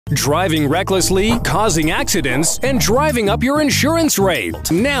driving recklessly, causing accidents, and driving up your insurance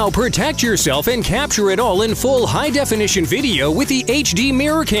rate. Now protect yourself and capture it all in full high-definition video with the HD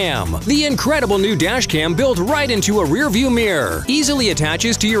Mirror Cam. The incredible new dash cam built right into a rearview mirror, easily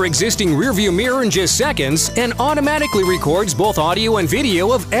attaches to your existing rearview mirror in just seconds, and automatically records both audio and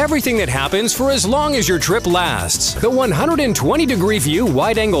video of everything that happens for as long as your trip lasts. The 120-degree view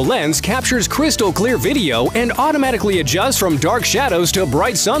wide-angle lens captures crystal clear video and automatically adjusts from dark shadows to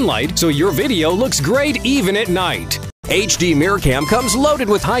bright sunlight, so your video looks great even at night. HD Mirror Cam comes loaded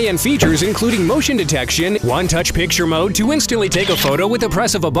with high-end features including motion detection, one-touch picture mode to instantly take a photo with the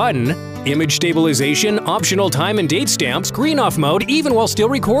press of a button, image stabilization, optional time and date stamp, screen-off mode even while still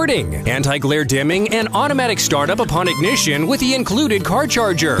recording, anti-glare dimming, and automatic startup upon ignition with the included car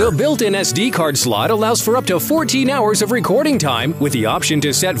charger. The built-in SD card slot allows for up to 14 hours of recording time with the option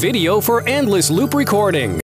to set video for endless loop recording.